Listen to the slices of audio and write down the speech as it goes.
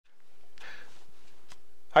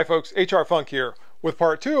Hi folks, HR Funk here with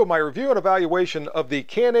part 2 of my review and evaluation of the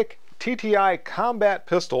Canik TTI Combat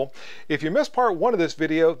Pistol. If you missed part 1 of this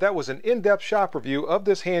video, that was an in-depth shop review of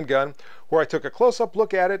this handgun where I took a close-up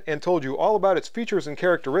look at it and told you all about its features and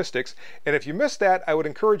characteristics. And if you missed that, I would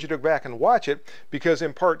encourage you to go back and watch it, because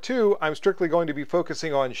in part 2, I'm strictly going to be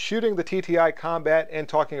focusing on shooting the TTI Combat and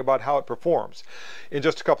talking about how it performs. In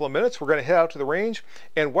just a couple of minutes, we're going to head out to the range,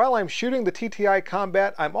 and while I'm shooting the TTI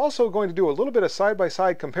Combat, I'm also going to do a little bit of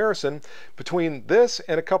side-by-side comparison between this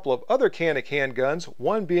and a couple of other Canik handguns,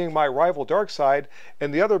 one being my rival Darkside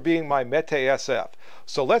and the other being my Mete SF.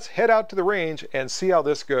 So let's head out to the range and see how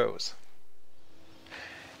this goes.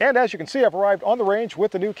 And as you can see, I've arrived on the range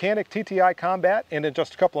with the new Canik TTI Combat, and in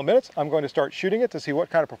just a couple of minutes I'm going to start shooting it to see what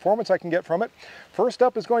kind of performance I can get from it. First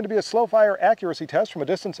up is going to be a slow fire accuracy test from a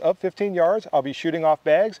distance of 15 yards. I'll be shooting off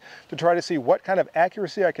bags to try to see what kind of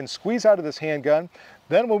accuracy I can squeeze out of this handgun.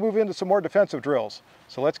 Then we'll move into some more defensive drills.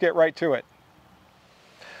 So let's get right to it.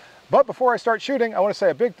 But before I start shooting, I want to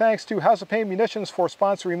say a big thanks to House of Pain Munitions for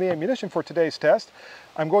sponsoring the ammunition for today's test.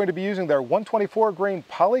 I'm going to be using their 124 grain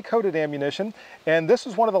poly-coated ammunition, and this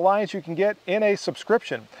is one of the lines you can get in a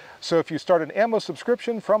subscription. So if you start an ammo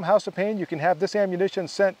subscription from House of Pain, you can have this ammunition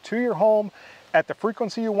sent to your home at the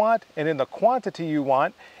frequency you want and in the quantity you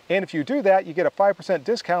want. And if you do that, you get a 5%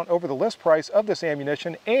 discount over the list price of this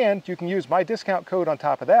ammunition, and you can use my discount code on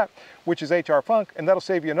top of that, which is HR Funk, and that'll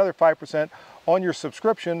save you another 5% on your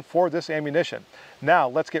subscription for this ammunition. Now,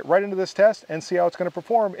 let's get right into this test and see how it's going to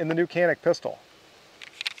perform in the new Canik pistol.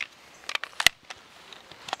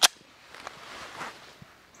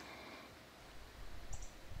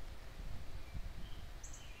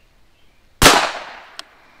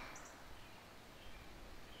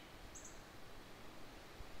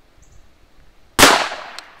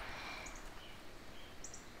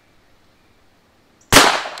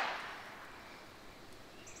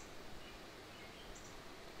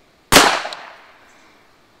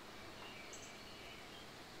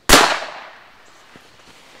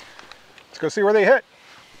 Go see where they hit.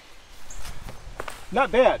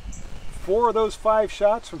 Not bad. 4 of those 5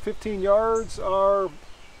 shots from 15 yards are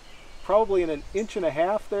probably in an 1.5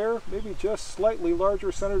 inches there, maybe just slightly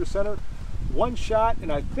larger center to center. 1 shot,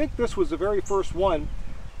 and I think this was the very first one,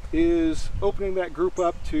 is opening that group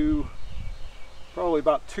up to probably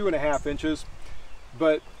about 2.5 inches.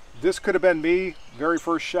 But this could have been me, very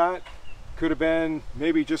first shot. Could have been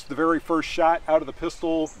maybe just the very first shot out of the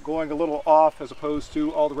pistol going a little off, as opposed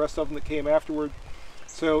to all the rest of them that came afterward.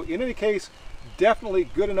 So in any case, definitely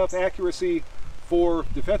good enough accuracy for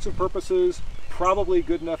defensive purposes, probably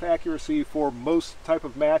good enough accuracy for most type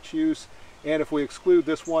of match use, and if we exclude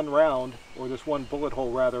this one round, or this one bullet hole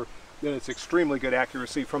rather, then it's extremely good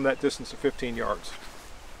accuracy from that distance of 15 yards.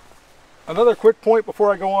 Another quick point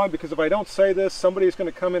before I go on, because if I don't say this, somebody's going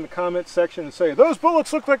to come in the comments section and say, those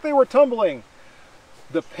bullets look like they were tumbling.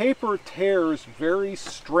 The paper tears very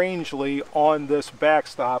strangely on this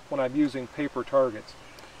backstop when I'm using paper targets.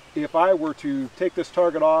 If I were to take this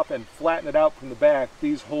target off and flatten it out from the back,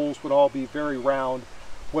 these holes would all be very round.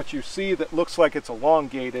 What you see that looks like it's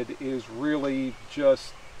elongated is really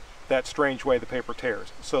just that strange way the paper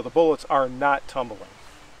tears. So the bullets are not tumbling.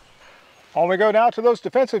 On we go now to those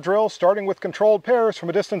defensive drills, starting with controlled pairs from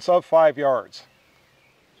a distance of 5 yards.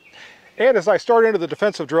 And as I start into the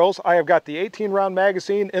defensive drills, I have got the 18-round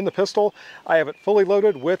magazine in the pistol. I have it fully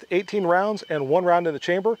loaded with 18 rounds and 1 round in the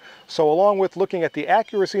chamber. So along with looking at the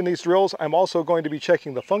accuracy in these drills, I'm also going to be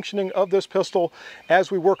checking the functioning of this pistol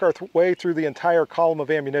as we work our way through the entire column of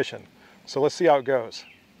ammunition. So let's see how it goes.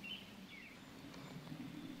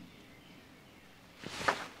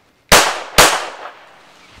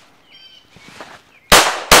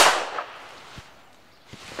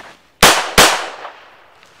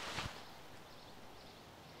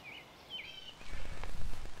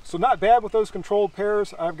 So not bad with those controlled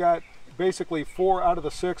pairs. I've got basically 4 out of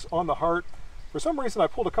the 6 on the heart. For some reason I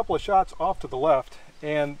pulled a couple of shots off to the left,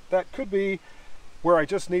 and that could be where I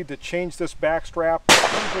just need to change this back strap.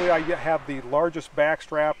 Usually I have the largest back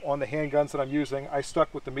strap on the handguns that I'm using. I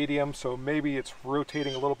stuck with the medium, so maybe it's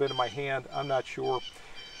rotating a little bit in my hand. I'm not sure.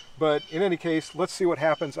 But in any case, let's see what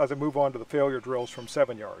happens as I move on to the failure drills from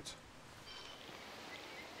 7 yards.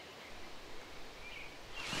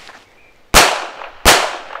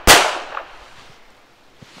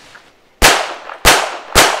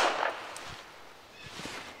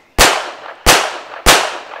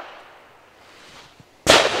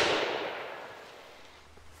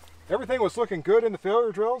 Everything was looking good in the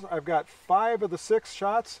failure drills. I've got 5 of the 6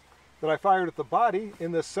 shots that I fired at the body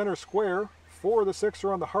in this center square. 4 of the 6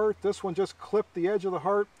 are on the heart. This one just clipped the edge of the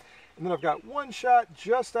heart. And then I've got 1 shot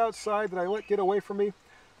just outside that I let get away from me.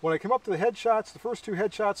 When I came up to the headshots, the first two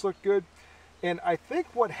headshots looked good. And I think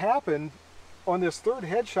what happened on this third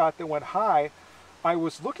headshot that went high, I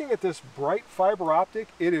was looking at this bright fiber optic.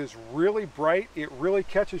 It is really bright. It really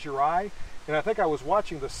catches your eye. And I think I was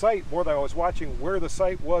watching the sight more than I was watching where the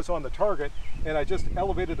sight was on the target. And I just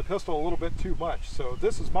elevated the pistol a little bit too much. So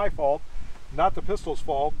this is my fault, not the pistol's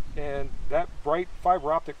fault. And that bright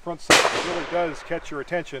fiber optic front sight really does catch your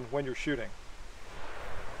attention when you're shooting.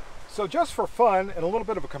 So just for fun and a little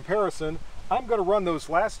bit of a comparison, I'm going to run those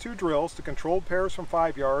last two drills, the controlled pairs from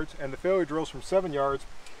 5 yards and the failure drills from 7 yards,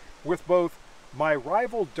 with both my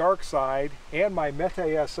rival Dark Side and my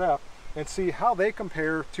Mete SF, and see how they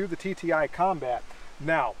compare to the TTI Combat.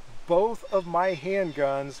 Now, both of my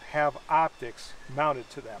handguns have optics mounted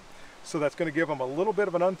to them, so that's going to give them a little bit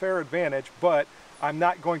of an unfair advantage, but I'm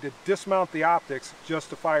not going to dismount the optics just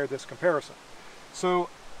to fire this comparison. So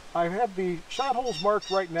I have the shot holes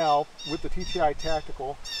marked right now with the TTI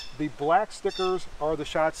Tactical. The black stickers are the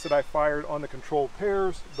shots that I fired on the controlled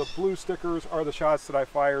pairs. The blue stickers are the shots that I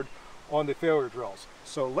fired on the failure drills.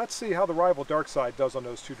 So let's see how the rival Dark Side does on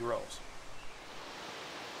those two drills.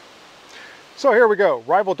 So here we go.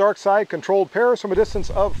 Rival Dark Side controlled pairs from a distance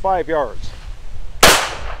of 5 yards.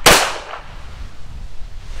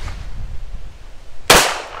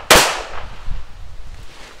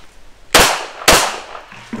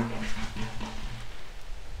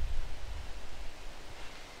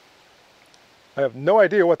 I have no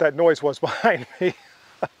idea what that noise was behind me.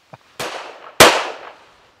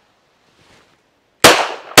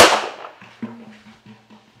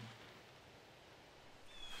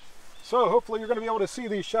 So hopefully you're going to be able to see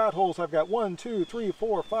these shot holes. I've got 1, 2, 3,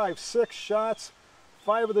 4, 5, 6 shots.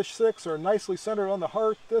 5 of the 6 are nicely centered on the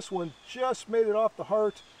heart. This one just made it off the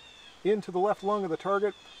heart into the left lung of the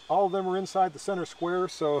target. All of them are inside the center square,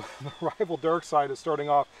 so the rival Dark Side is starting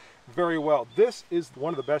off very well. This is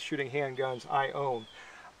one of the best shooting handguns I own.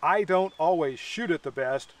 I don't always shoot it the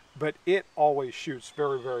best, but it always shoots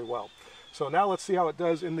very, very well. So now let's see how it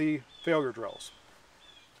does in the failure drills.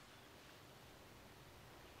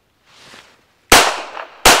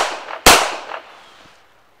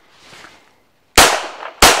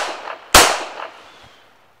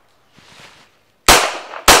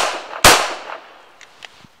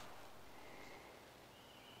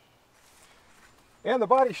 And the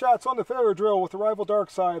body shots on the failure drill with the rival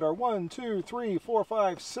Dark Side are 1, 2, 3, 4,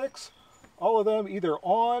 5, 6. All of them either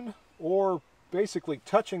on or basically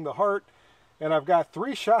touching the heart. And I've got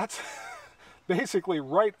 3 shots basically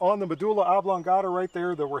right on the medulla oblongata right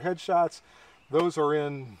there. There were headshots. Those are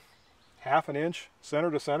in ½ an inch,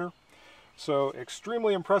 center to center. So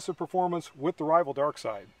extremely impressive performance with the rival Dark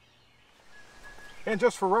Side. And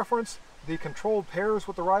just for reference, the controlled pairs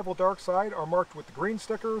with the rival Dark Side are marked with the green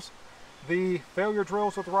stickers. The failure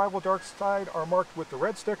drills with the rival Dark Side are marked with the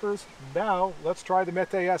red stickers. Now let's try the Mete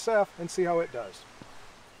SF and see how it does.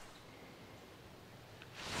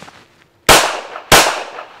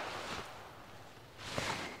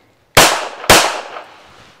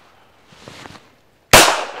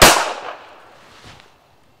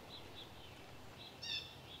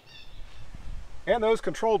 And those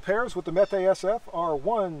controlled pairs with the Mete SF are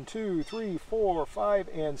 1, 2, 3, 4, 5,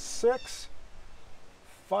 and 6.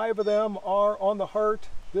 5 of them are on the heart.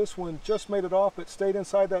 This one just made it off. It stayed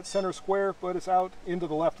inside that center square, but it's out into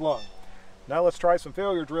the left lung. Now let's try some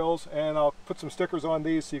failure drills, and I'll put some stickers on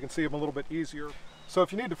these so you can see them a little bit easier. So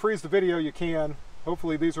if you need to freeze the video, you can.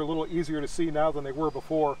 Hopefully these are a little easier to see now than they were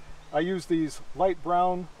before. I use these light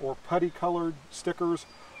brown or putty colored stickers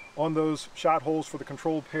on those shot holes for the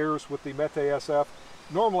controlled pairs with the Mete SF.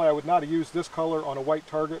 Normally I would not have used this color on a white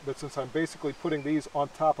target, but since I'm basically putting these on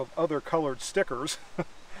top of other colored stickers,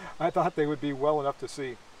 I thought they would be well enough to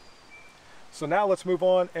see. So now let's move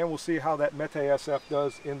on and we'll see how that Mete SF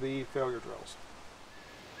does in the failure drills.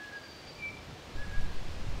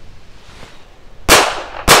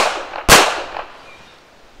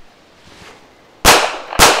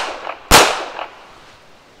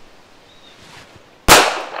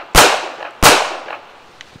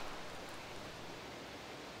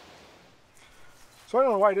 So I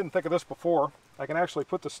don't know why I didn't think of this before. I can actually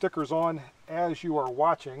put the stickers on as you are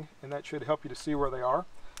watching, and that should help you to see where they are.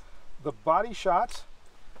 The body shots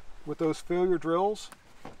with those failure drills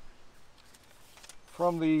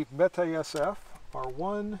from the Mete SF are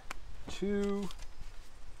 1, 2,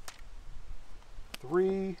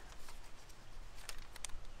 3,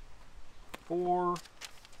 4,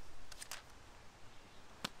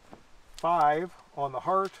 5 on the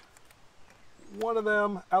heart. One of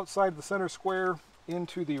them outside the center square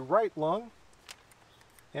into the right lung.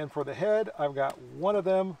 And for the head, I've got one of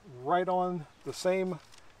them right on the same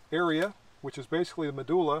area which is basically the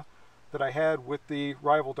medulla that I had with the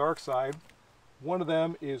rival dark side. One of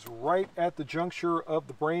them is right at the juncture of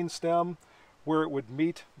the brain stem where it would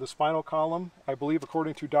meet the spinal column. I believe,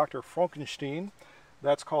 according to Dr. Frankenstein,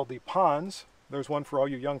 that's called the pons. There's one for all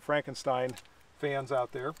you young Frankenstein fans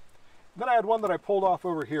out there. Then I had one that I pulled off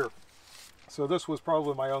over here. So this was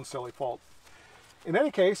probably my own silly fault. In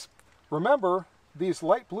any case, remember, these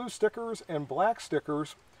light blue stickers and black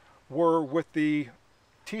stickers were with the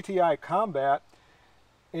TTI Combat,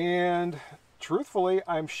 and truthfully,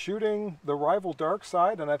 I'm shooting the rival dark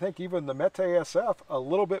side, and I think even the Mete SF, a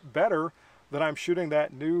little bit better than I'm shooting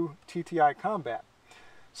that new TTI Combat.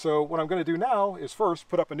 So what I'm going to do now is first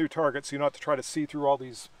put up a new target so you don't have to try to see through all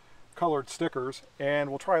these colored stickers, and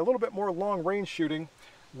we'll try a little bit more long range shooting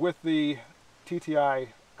with the TTI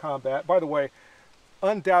Combat. By the way,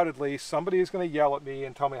 undoubtedly somebody is going to yell at me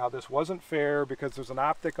and tell me how this wasn't fair because there's an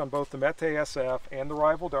optic on both the Mete SF and the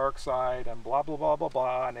rival dark side and blah blah blah blah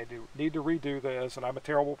blah, and they need to redo this, and I'm a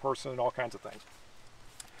terrible person and all kinds of things.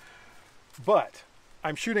 But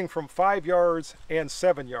I'm shooting from 5 yards and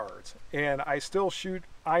 7 yards, and I still shoot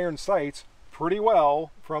iron sights pretty well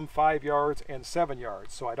from 5 yards and 7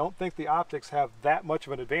 yards. So I don't think the optics have that much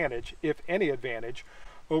of an advantage, if any advantage,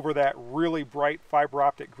 over that really bright fiber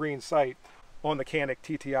optic green sight on the Canik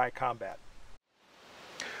TTI Combat.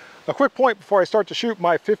 A quick point before I start to shoot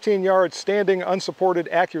my 15-yard standing unsupported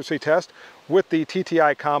accuracy test with the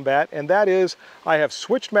TTI Combat, and that is I have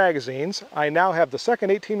switched magazines. I now have the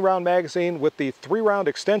second 18-round magazine with the 3-round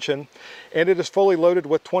extension, and it is fully loaded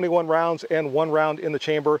with 21 rounds and 1 round in the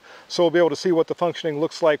chamber, so we'll be able to see what the functioning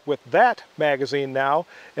looks like with that magazine now.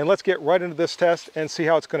 And let's get right into this test and see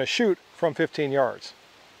how it's going to shoot from 15 yards.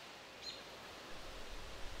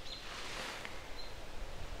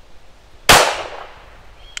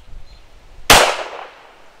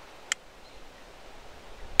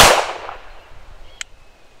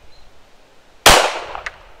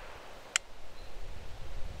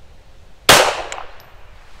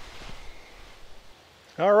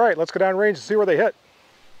 All right, let's go down range and see where they hit.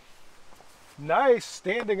 Nice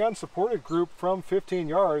standing unsupported group from 15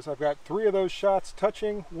 yards. I've got 3 of those shots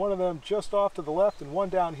touching, one of them just off to the left and one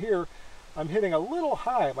down here. I'm hitting a little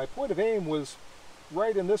high. My point of aim was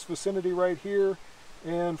right in this vicinity right here,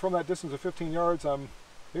 and from that distance of 15 yards, I'm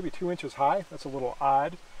maybe 2 inches high. That's a little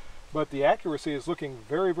odd, but the accuracy is looking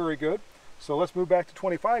very, very good. So let's move back to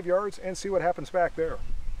 25 yards and see what happens back there.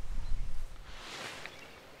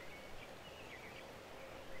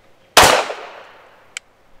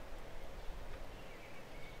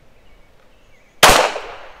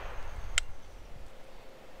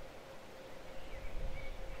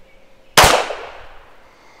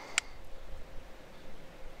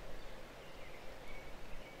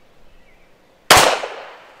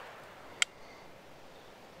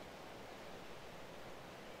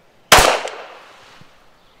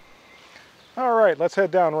 All right, let's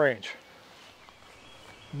head down range.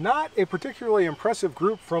 Not a particularly impressive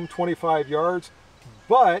group from 25 yards,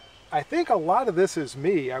 but I think a lot of this is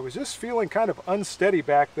me. I was just feeling kind of unsteady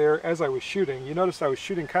back there as I was shooting. You noticed I was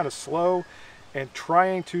shooting kind of slow and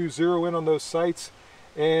trying to zero in on those sights,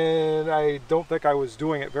 and I don't think I was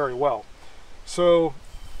doing it very well. So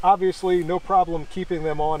obviously no problem keeping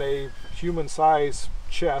them on a human-size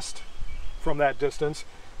chest from that distance.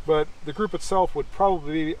 But the group itself would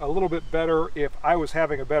probably be a little bit better if I was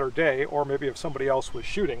having a better day, or maybe if somebody else was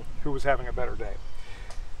shooting who was having a better day.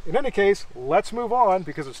 In any case, let's move on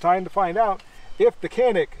because it's time to find out if the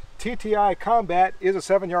Canik TTI Combat is a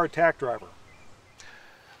 7-yard tack driver.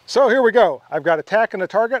 So here we go. I've got a tack and a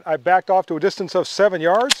target. I backed off to a distance of 7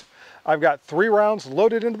 yards. I've got 3 rounds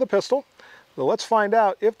loaded into the pistol. So let's find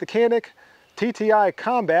out if the Canik TTI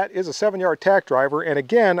Combat is a 7-yard tack driver. And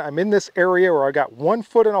again, I'm in this area where I got 1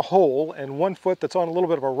 foot in a hole and 1 foot that's on a little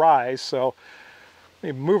bit of a rise. So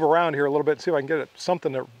let me move around here a little bit and see if I can get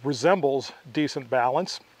something that resembles decent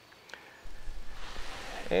balance.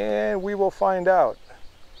 And we will find out.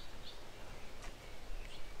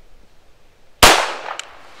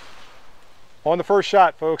 On the first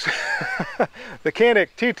shot, folks, the Canik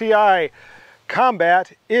TTI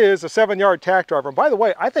Combat is a 7-yard tack driver. And by the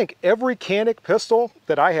way, I think every Canik pistol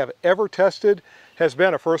that I have ever tested has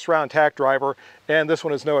been a first-round tack driver, and this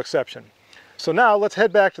one is no exception. So now let's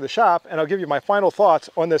head back to the shop and I'll give you my final thoughts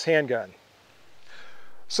on this handgun.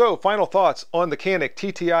 So, final thoughts on the Canik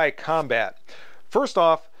TTI Combat. First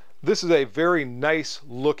off, this is a very nice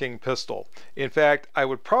looking pistol. In fact, I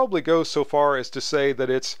would probably go so far as to say that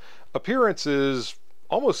its appearance is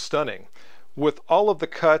almost stunning. With all of the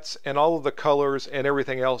cuts and all of the colors and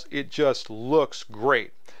everything else, it just looks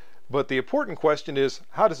great. But the important question is,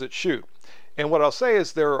 how does it shoot? And what I'll say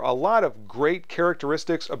is there are a lot of great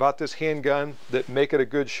characteristics about this handgun that make it a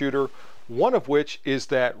good shooter, one of which is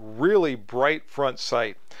that really bright front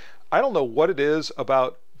sight. I don't know what it is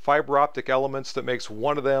about fiber optic elements that makes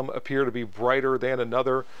one of them appear to be brighter than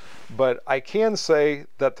another, but I can say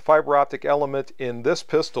that the fiber optic element in this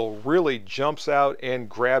pistol really jumps out and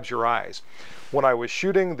grabs your eyes. When I was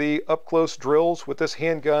shooting the up-close drills with this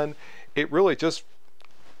handgun, it really just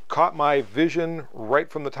caught my vision right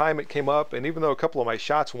from the time it came up, and even though a couple of my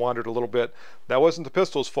shots wandered a little bit, that wasn't the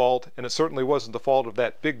pistol's fault, and it certainly wasn't the fault of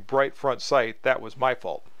that big bright front sight. That was my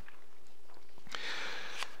fault.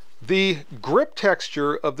 The grip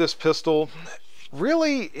texture of this pistol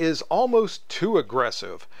really is almost too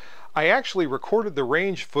aggressive. I actually recorded the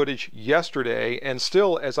range footage yesterday, and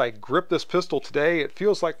still as I grip this pistol today, it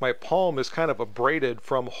feels like my palm is kind of abraded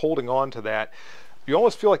from holding on to that. You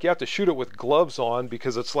almost feel like you have to shoot it with gloves on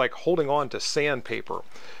because it's like holding on to sandpaper.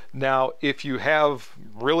 Now, if you have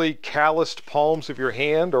really calloused palms of your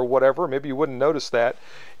hand or whatever, maybe you wouldn't notice that.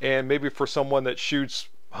 And maybe for someone that shoots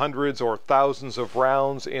hundreds or thousands of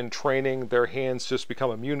rounds in training, their hands just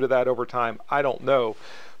become immune to that over time. I don't know.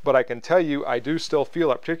 But I can tell you, I do still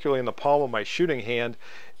feel it, particularly in the palm of my shooting hand,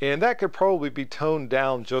 and that could probably be toned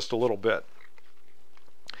down just a little bit.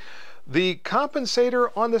 The compensator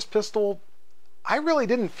on this pistol, I really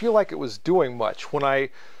didn't feel like it was doing much. When I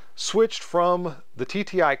switched from the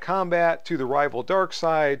TTI Combat to the Rival Dark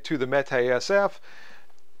Side to the Mete SF,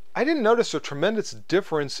 I didn't notice a tremendous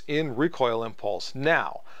difference in recoil impulse.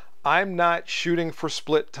 Now, I'm not shooting for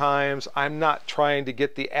split times. I'm not trying to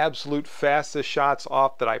get the absolute fastest shots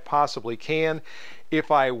off that I possibly can.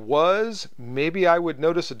 If I was, maybe I would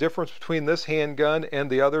notice a difference between this handgun and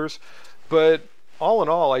the others, but all in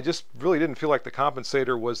all, I just really didn't feel like the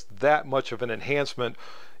compensator was that much of an enhancement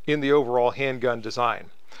in the overall handgun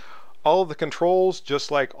design. All of the controls,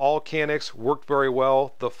 just like all Caniks, worked very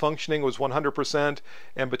well. The functioning was 100%,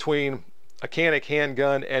 and between a Canik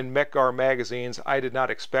handgun and Mech-Gar magazines, I did not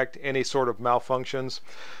expect any sort of malfunctions.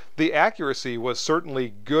 The accuracy was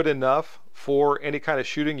certainly good enough for any kind of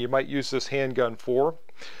shooting you might use this handgun for.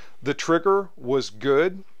 The trigger was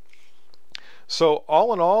good. So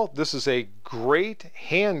all in all, this is a great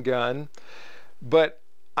handgun, but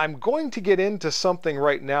I'm going to get into something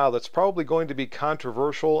right now that's probably going to be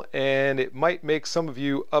controversial, and it might make some of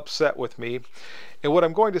you upset with me. And what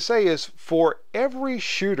I'm going to say is, for every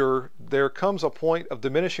shooter, there comes a point of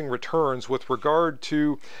diminishing returns with regard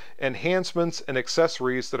to enhancements and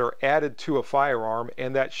accessories that are added to a firearm,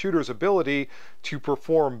 and that shooter's ability to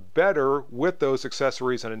perform better with those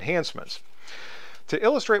accessories and enhancements. To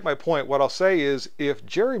illustrate my point, what I'll say is, if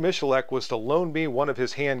Jerry Michalek was to loan me one of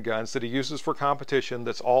his handguns that he uses for competition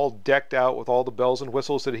that's all decked out with all the bells and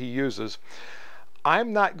whistles that he uses,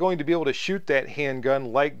 I'm not going to be able to shoot that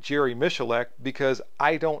handgun like Jerry Michalek because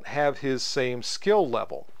I don't have his same skill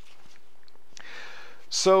level.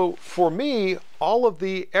 So for me, all of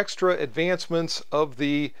the extra advancements of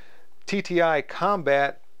the TTI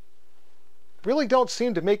Combat really don't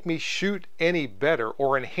seem to make me shoot any better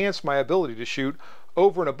or enhance my ability to shoot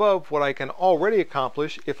over and above what I can already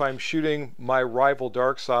accomplish if I'm shooting my Rival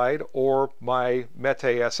Dark Side or my Mete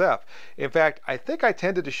SF. In fact, I think I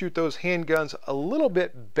tended to shoot those handguns a little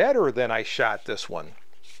bit better than I shot this one.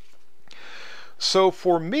 So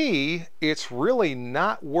for me, it's really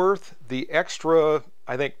not worth the extra,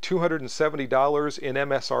 I think, $270 in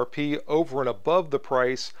MSRP over and above the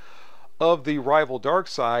price of the Rival Dark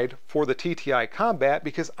Side for the TTI Combat,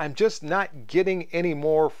 because I'm just not getting any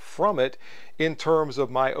more from it in terms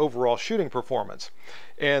of my overall shooting performance.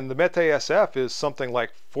 And the Mete SF is something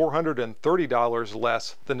like $430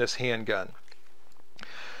 less than this handgun.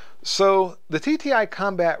 So the TTI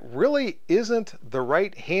Combat really isn't the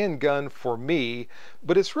right handgun for me,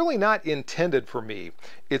 but it's really not intended for me.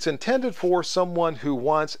 It's intended for someone who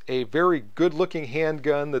wants a very good-looking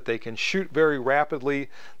handgun that they can shoot very rapidly,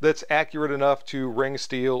 that's accurate enough to ring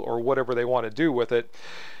steel or whatever they want to do with it.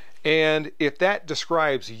 And if that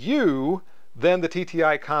describes you, then the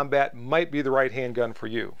TTI Combat might be the right handgun for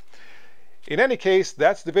you. In any case,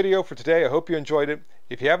 that's the video for today. I hope you enjoyed it.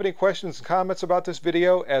 If you have any questions and comments about this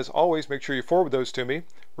video, as always, make sure you forward those to me.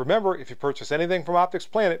 Remember, if you purchase anything from Optics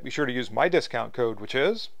Planet, be sure to use my discount code, which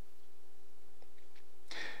is...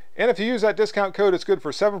 And if you use that discount code, it's good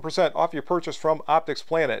for 7% off your purchase from Optics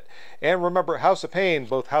Planet. And remember, House of Pain,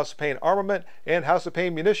 both House of Pain Armament and House of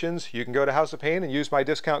Pain Munitions, you can go to House of Pain and use my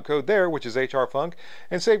discount code there, which is HRFunk,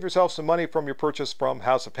 and save yourself some money from your purchase from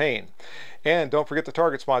House of Pain. And don't forget the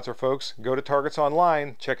Target sponsor, folks. Go to Target's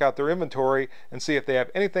online, check out their inventory, and see if they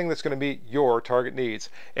have anything that's going to meet your Target needs.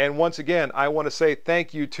 And once again, I want to say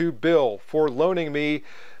thank you to Bill for loaning me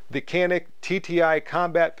the Canik TTI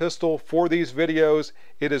combat pistol for these videos.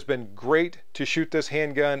 It has been great to shoot this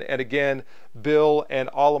handgun, and again, Bill and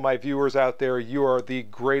all of my viewers out there, you are the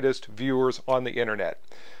greatest viewers on the internet.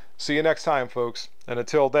 See you next time, folks, and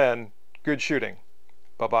until then, good shooting.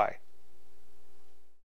 Bye-bye.